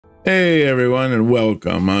Hey everyone, and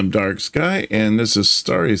welcome. I'm Dark Sky, and this is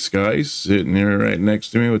Starry Sky sitting here right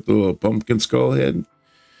next to me with the little pumpkin skull head.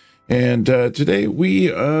 And today we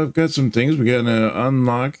got some things. We're gonna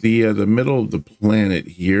unlock the middle of the planet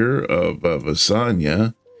here of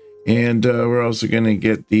Vasanya, and we're also gonna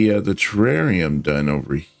get the terrarium done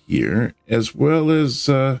over here, as well as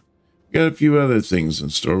got a few other things in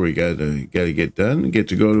store. We gotta get done. Get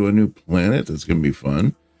to go to a new planet. That's gonna be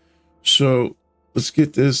fun. So let's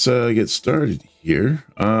get this get started here.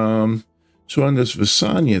 So on this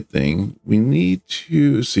Vasanya thing, we need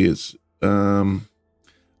to see it's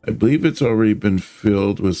I believe it's already been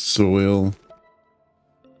filled with soil.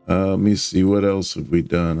 Let me see, what else have we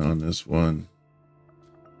done on this one?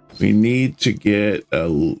 We need to get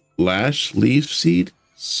a lash leaf seed,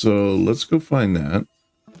 so let's go find that.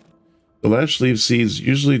 The lash leaf seeds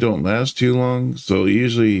usually don't last too long, so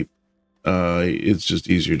usually it's just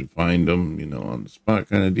easier to find them, you know, on the spot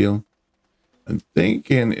kind of deal. I'm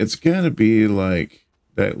thinking it's got to be like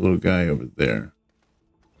that little guy over there.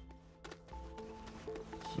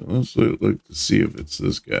 So let's look to see if it's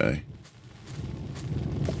this guy.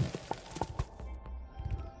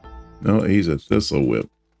 No, he's a thistle whip.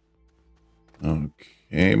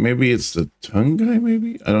 Okay, maybe it's the tongue guy,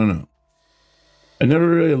 maybe? I don't know. I never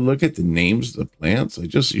really look at the names of the plants. I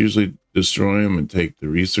just usually destroy them and take the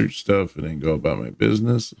research stuff and then go about my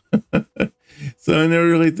business. So I never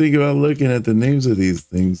really think about looking at the names of these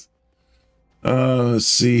things. Let's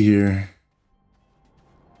see here.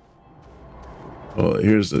 Oh,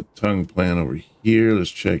 here's the tongue plant over here.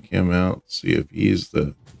 Let's check him out. See if he's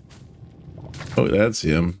the... Oh, that's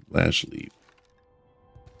him. Lash leaf.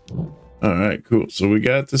 All right, cool. So we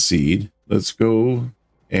got the seed. Let's go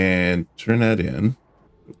and turn that in.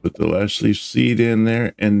 Put the lash leaf seed in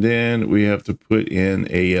there, and then we have to put in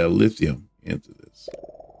a lithium into this.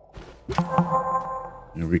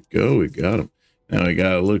 There we go. We got him. Now we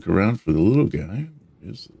gotta look around for the little guy.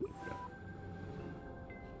 Where's the little guy?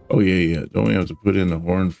 Oh yeah. Don't we have to put in the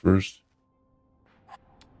horn first?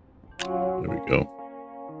 There we go.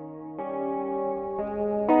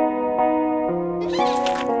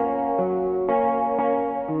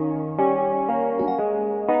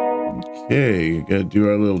 Okay, gotta do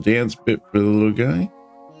our little dance bit for the little guy.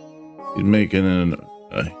 He's making an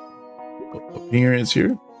appearance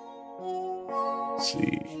here. Let's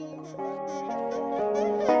see.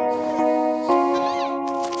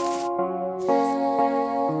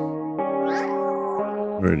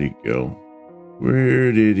 Where'd he go?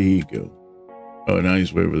 Where did he go? Oh, now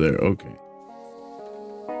he's way over there. Okay.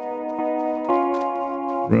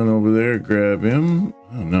 Run over there, grab him.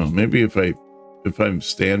 I don't know. Maybe if I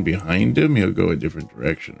stand behind him, he'll go a different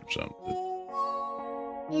direction or something.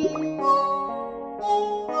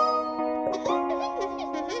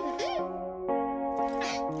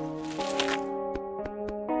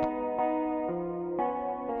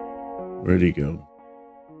 Where'd he go?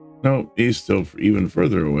 Nope, he's still even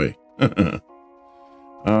further away.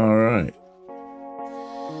 All right.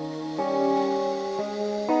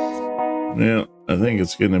 Now, I think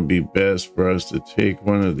it's going to be best for us to take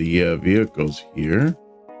one of the vehicles here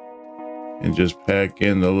and just pack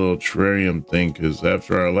in the little terrarium thing, because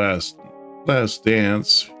after our last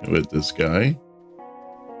dance with this guy,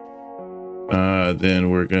 then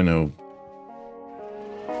we're going to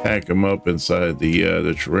pack him up inside the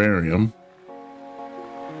terrarium.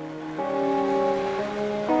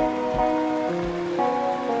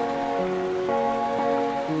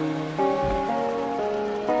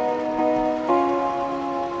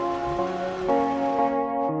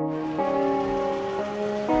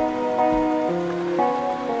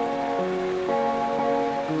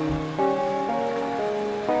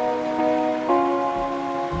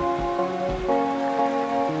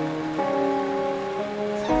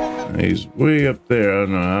 He's way up there. I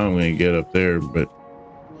don't know how I'm going to get up there, but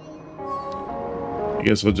I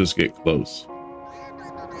guess I'll just get close.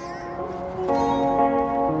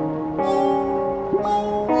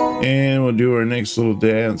 And we'll do our next little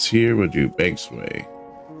dance here. We'll do bank sway.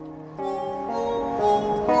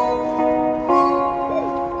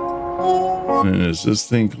 And is this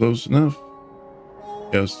thing close enough?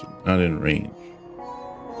 Yes, not in range.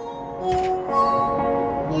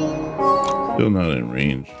 Still not in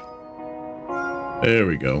range. There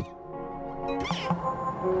we go.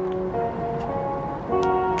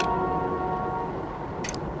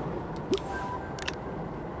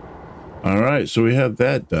 All right, so we have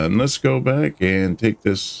that done. Let's go back and take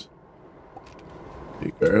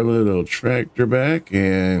our little tractor back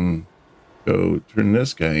and go turn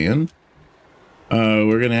this guy in.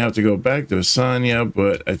 We're going to have to go back to Asanya,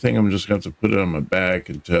 but I think I'm just going to have to put it on my back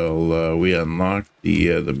until we unlock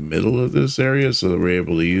the middle of this area so that we're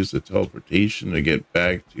able to use the teleportation to get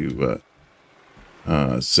back to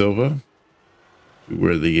Silva, to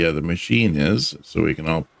where the machine is, so we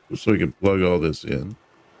can plug all this in.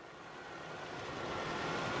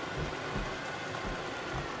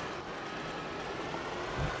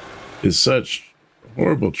 It's such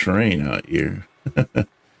horrible terrain out here.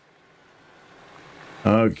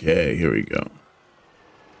 Okay, here we go.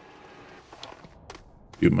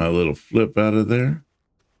 Do my little flip out of there.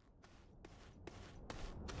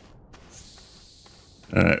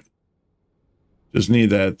 All right. Just need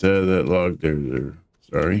that log there.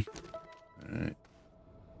 Sorry. All right.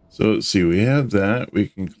 So let's see. We have that. We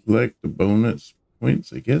can collect the bonus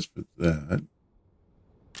points, I guess, with that.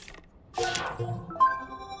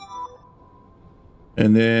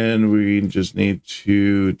 And then we just need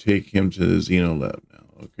to take him to the Xeno lab now.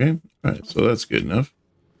 Okay. All right. So that's good enough.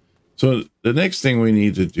 So the next thing we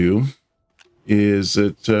need to do is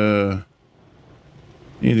that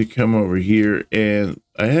need to come over here, and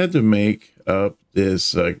I had to make up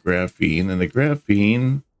this graphene, and the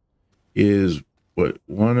graphene is what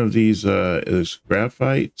one of these is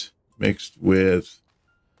graphite mixed with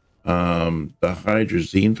the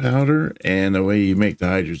hydrazine powder. And the way you make the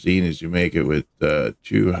hydrazine is you make it with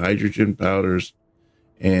 2 hydrogen powders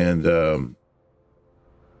and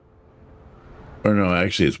or no,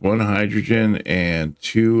 actually it's 1 hydrogen and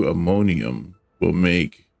 2 ammonium will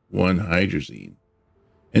make 1 hydrazine.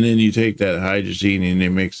 And then you take that hydrazine and you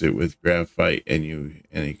mix it with graphite, and you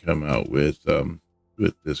come out with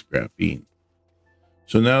this graphene.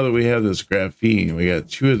 So now that we have this graphene, we got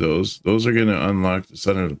 2 of those. Those are going to unlock the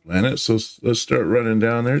center of the planet. So let's start running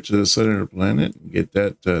down there to the center of the planet and get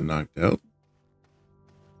that knocked out.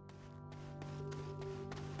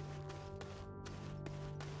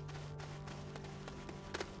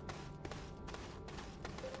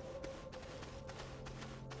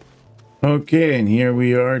 Okay, and here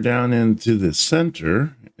we are down into the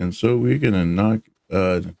center, and so we're gonna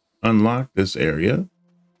unlock this area.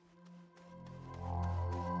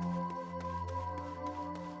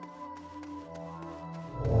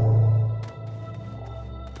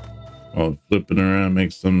 All flipping around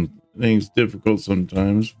makes some things difficult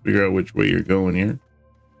sometimes. Figure out which way you're going here.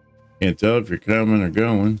 Can't tell if you're coming or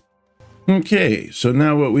going. Okay, so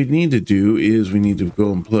now what we need to do is we need to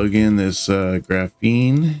go and plug in this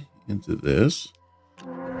graphene into this.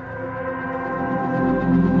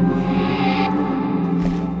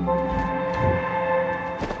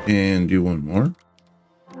 And do one more.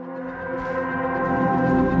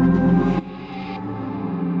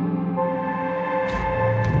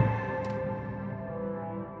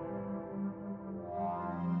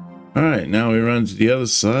 All right, now we run to the other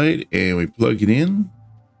side and we plug it in.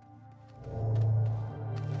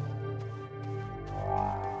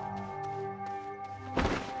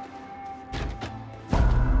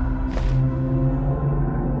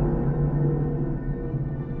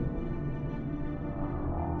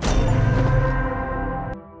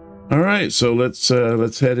 All right, so let's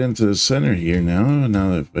head into the center here now.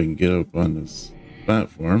 Now that if I can get up on this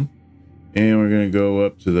platform, and we're gonna go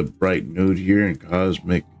up to the bright node here in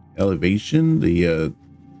cosmic elevation, the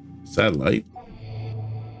satellite.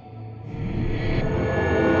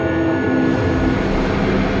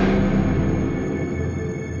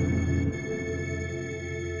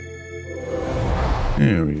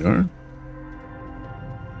 There we are.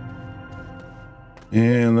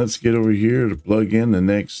 And let's get over here to plug in the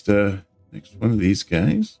next one of these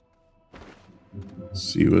guys. Let's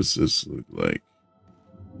see what's this look like.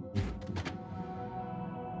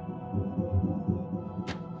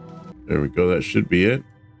 There we go. That should be it.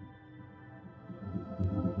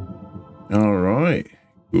 All right.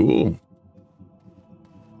 Cool.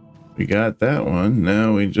 We got that one.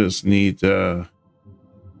 Now we just need to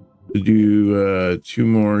do 2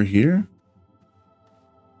 more here.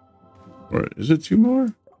 Or is it 2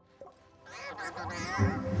 more?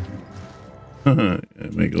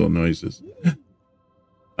 Make little noises.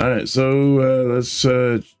 All right, so let's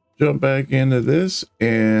jump back into this,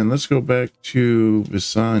 and let's go back to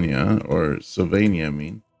Visania, or Sylvania, I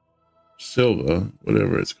mean. Silva,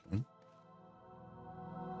 whatever it's called.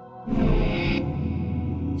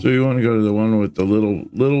 So we want to go to the one with the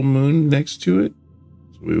little moon next to it.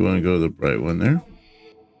 So we want to go to the bright one there.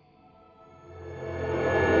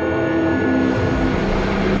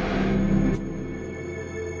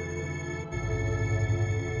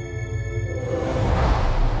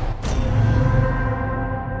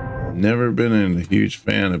 Never been a huge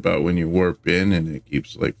fan about when you warp in and it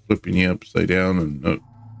keeps like flipping you upside down and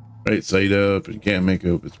right side up and can't make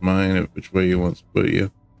up its mind of which way it wants to put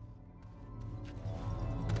you.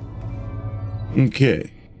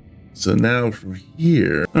 Okay, so now from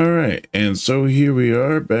here, all right, and so here we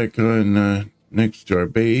are back on next to our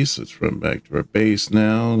base. Let's run back to our base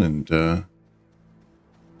now, and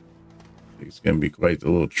it's gonna be quite the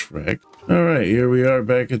little trek. All right, here we are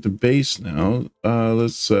back at the base now.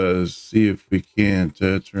 Let's see if we can't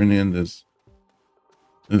turn in this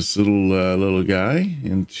little guy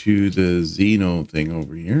into the Xeno thing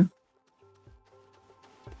over here.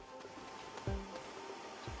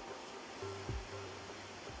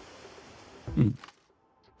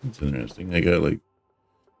 That's interesting. I got like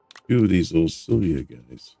two of these little Sylvia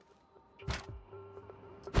guys.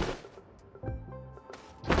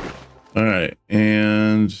 All right,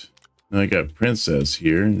 and I got Princess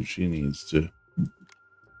here, and she needs to.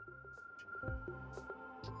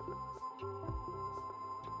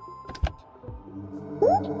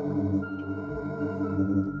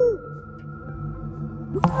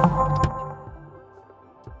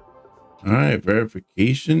 All right,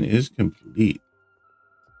 verification is complete.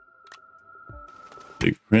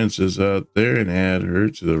 Big Princess out there and add her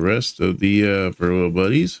to the rest of the of her little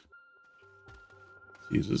buddies.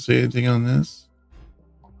 See, does it say anything on this?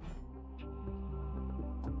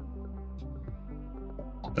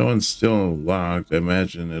 That one's still locked. I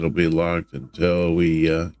imagine it'll be locked until we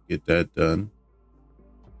get that done.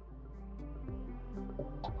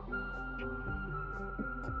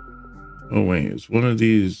 Oh wait, it's one of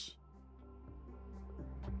these.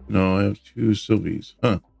 No, I have two Sylvies.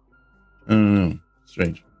 Huh. I don't know.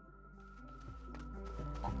 Strange.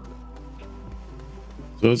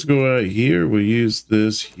 So let's go out here. We'll use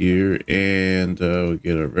this here and we'll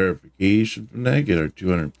get our verification from that. Get our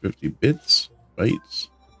 250 bytes.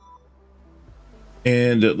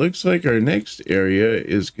 And it looks like our next area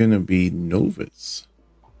is going to be Novus.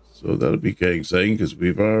 So that'll be kind of exciting because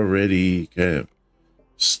we've already kind of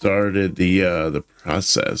started the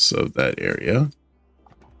process of that area.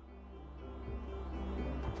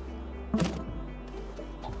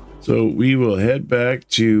 So we will head back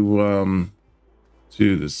to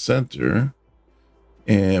the center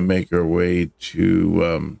and make our way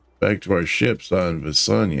to back to our ships on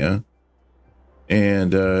Visanya,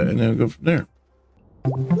 and then go from there.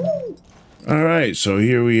 All right, so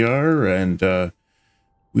here we are, and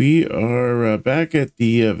we are back at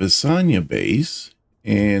the Visanya base.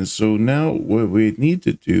 And so now what we need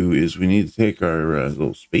to do is we need to take our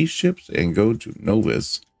little spaceships and go to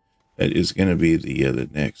Novus. That is going to be the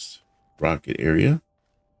next rocket area.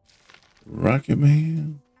 Rocket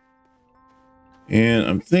Man. And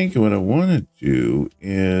I'm thinking what I want to do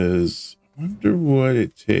is, I wonder what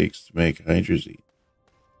it takes to make hydrazine.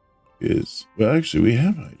 Well, actually, we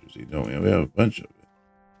have hydrazine, don't we? We have a bunch of it.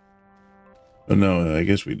 Oh, no, I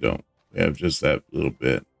guess we don't. We have just that little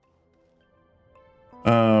bit.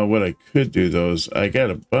 What I could do, though, is I got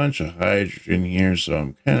a bunch of hydrogen here, so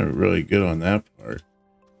I'm kind of really good on that part.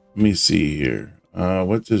 Let me see here.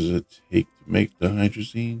 What does it take to make the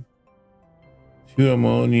hydrazine? 2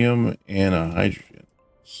 ammonium and a hydrogen.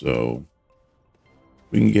 So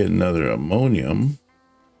we can get another ammonium.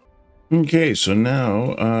 Okay, so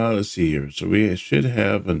now let's see here. So we should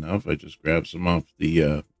have enough. I just grabbed some off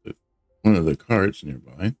the one of the carts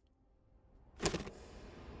nearby.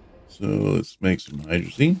 So let's make some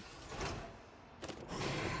hydrazine.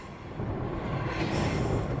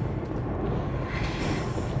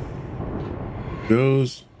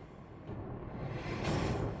 Goes.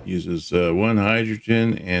 Uses 1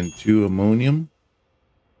 hydrogen and 2 ammonium.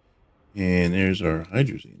 And there's our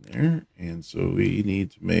hydrazine there. And so we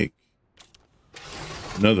need to make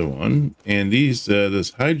another one. And this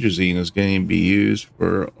hydrazine is going to be used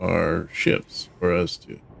for our ships, for us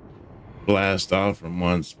to blast off from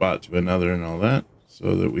one spot to another and all that,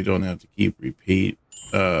 so that we don't have to keep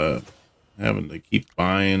having to keep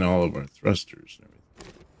buying all of our thrusters and everything.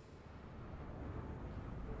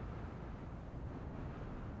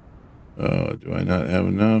 Oh, do I not have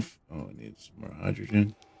enough? Oh, I need some more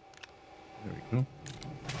hydrogen. There we go.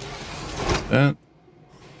 That.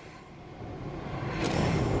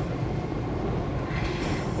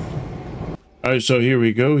 All right, so here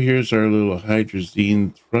we go. Here's our little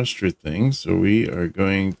hydrazine thruster thing. So we are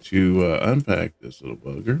going to unpack this little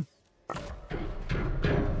bugger.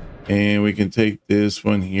 And we can take this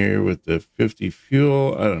one here with the 50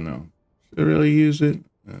 fuel. I don't know. Should I really use it?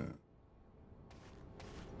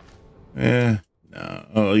 No,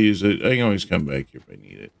 I'll use it. I can always come back here if I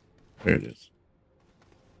need it. There it is.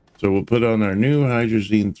 So we'll put on our new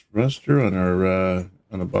hydrazine thruster on our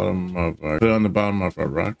on the bottom of our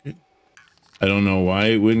rocket. I don't know why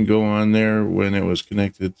it wouldn't go on there when it was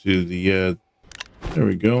connected to the, there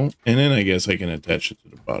we go. And then I guess I can attach it to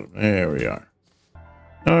the bottom. There we are.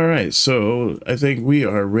 All right, so I think we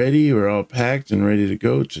are ready. We're all packed and ready to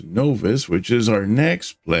go to Novus, which is our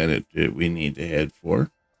next planet that we need to head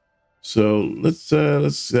for. So let's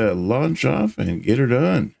launch off and get her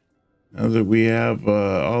done. Now that we have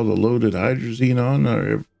all the loaded hydrazine on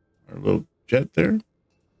our little jet there.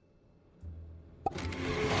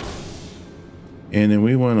 And then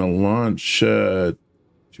we want to launch to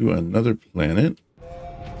another planet.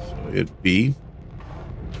 So it'd be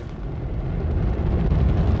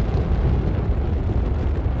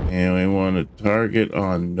and we want to target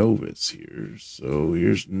on Novus here. So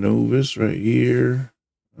here's Novus right here.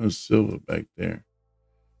 Oh, Silva back there.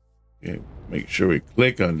 Okay, make sure we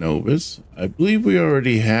click on Novus. I believe we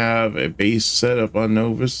already have a base set up on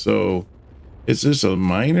Novus, so it's just a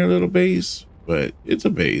minor little base, but it's a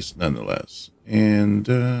base nonetheless. And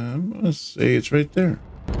I'm going to say it's right there.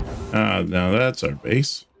 Now that's our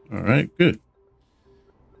base. All right, good.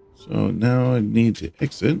 So now I need to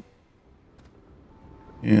exit.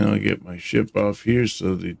 And I'll get my ship off here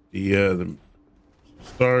so the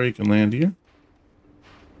Starry can land here.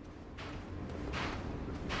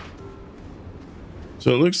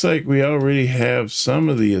 So it looks like we already have some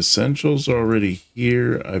of the essentials already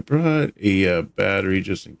here. I brought a battery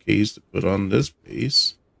just in case to put on this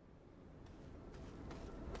base.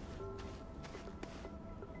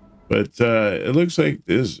 But it looks like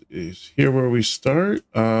this is here where we start.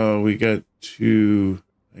 We got to,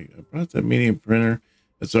 I brought that medium printer.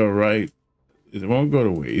 That's all right. It won't go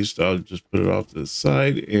to waste. I'll just put it off to the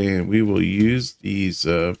side and we will use these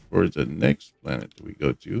for the next planet that we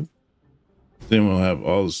go to. Then we'll have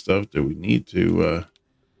all the stuff that we need to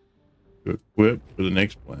equip for the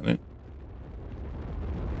next planet.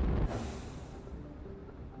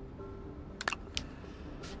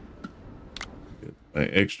 Get my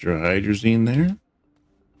extra hydrazine there.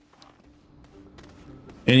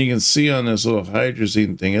 And you can see on this little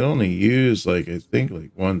hydrazine thing, it only used like, I think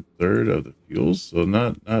like 1/3 of the fuel. So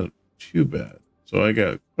not too bad. So I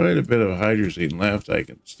got quite a bit of hydrazine left. I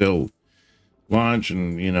can still launch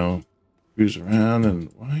and, you know, cruise around.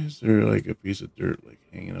 And why is there like a piece of dirt like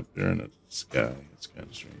hanging up there in the sky? It's kind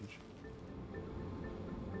of strange.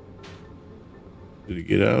 Did it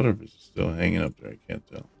get out or is it still hanging up there? I can't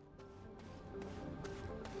tell.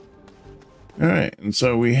 All right, and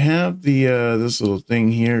so we have the this little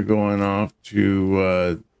thing here going off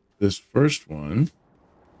to this first one.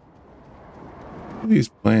 Look at these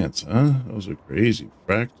plants, huh? Those are crazy.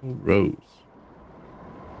 Fractal rose.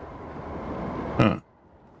 Huh.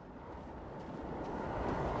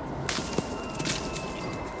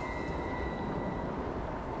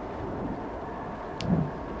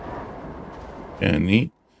 Kind of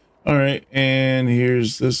neat. All right, and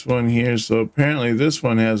here's this one here. So apparently this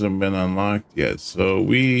one hasn't been unlocked yet. So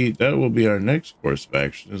that will be our next course of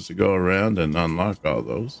action, is to go around and unlock all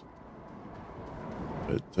those.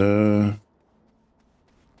 But let's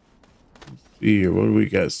see here. What do we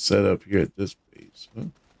got set up here at this base? Huh?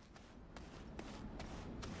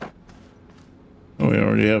 Oh, we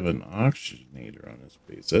already have an oxygenator on this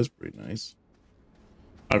base. That's pretty nice.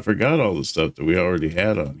 I forgot all the stuff that we already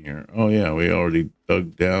had on here. Oh yeah, we already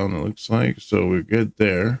dug down, it looks like. So we're good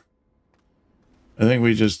there. I think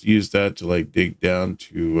we just used that to like dig down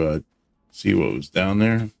to see what was down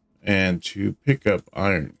there and to pick up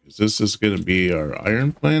iron. Because this is going to be our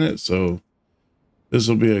iron planet. So this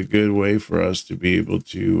will be a good way for us to be able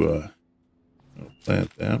to plant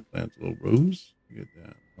a little rose. Look at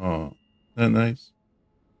that. Oh, isn't that nice?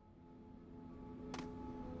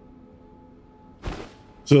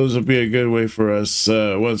 So this will be a good way for us,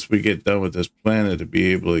 once we get done with this planet, to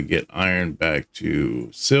be able to get iron back to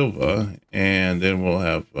Silva, and then we'll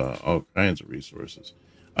have all kinds of resources.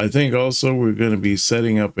 I think also we're going to be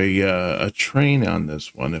setting up a train on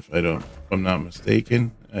this one, if I'm not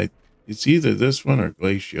mistaken. It's either this one or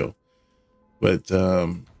Glacial, but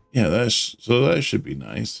yeah, that should be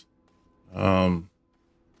nice. Oh,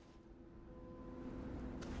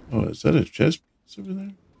 is that a chest piece over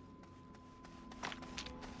there?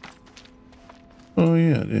 Oh,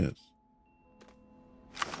 yeah, it is.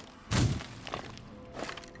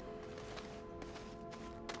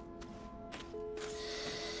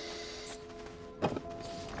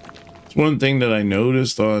 It's one thing that I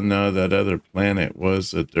noticed on that other planet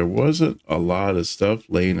was that there wasn't a lot of stuff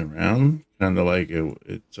laying around, kind of like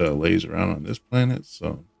it lays around on this planet.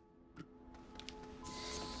 So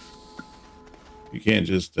you can't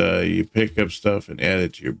just you pick up stuff and add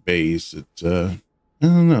it to your base. I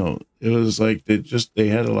don't know. It was like they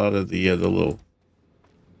had a lot of the little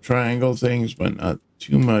triangle things, but not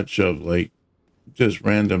too much of like just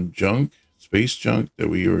random junk, space junk that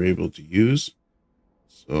we were able to use.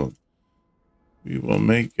 So we will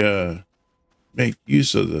make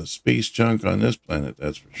use of the space junk on this planet,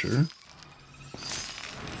 that's for sure.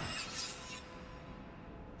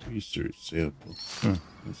 Research sample. Huh,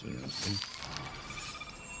 that's interesting.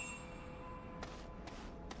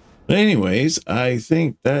 But anyways, I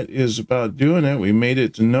think that is about doing it. We made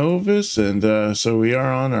it to Novus, and so we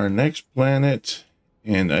are on our next planet.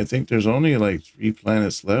 And I think there's only like 3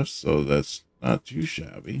 planets left, so that's not too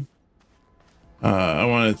shabby. I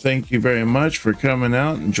want to thank you very much for coming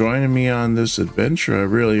out and joining me on this adventure. I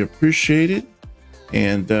really appreciate it.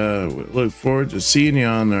 And look forward to seeing you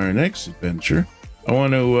on our next adventure. I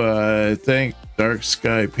want to thank Dark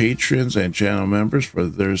Sky patrons and channel members for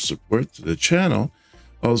their support to the channel.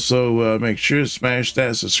 Also, make sure to smash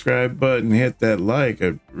that subscribe button, hit that like.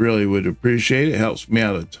 I really would appreciate it. It helps me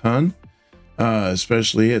out a ton.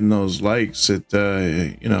 Especially hitting those likes. It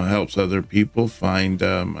you know, helps other people find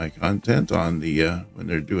my content on the when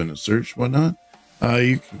they're doing a search, whatnot.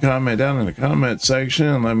 You can comment down in the comment section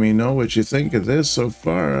and let me know what you think of this so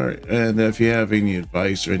far, and if you have any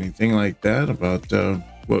advice or anything like that about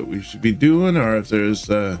what we should be doing, or if there's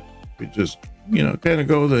we just, you know, kind of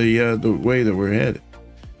go the way that we're headed,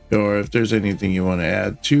 or if there's anything you want to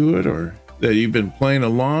add to it, or that you've been playing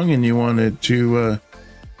along and you wanted to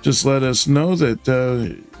just let us know that,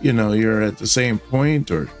 you know, you're at the same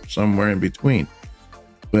point or somewhere in between.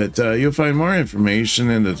 But you'll find more information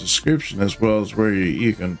in the description, as well as where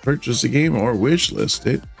you can purchase the game or wish list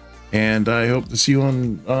it. And I hope to see you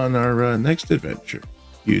on our next adventure.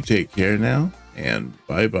 You take care now, and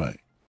bye-bye.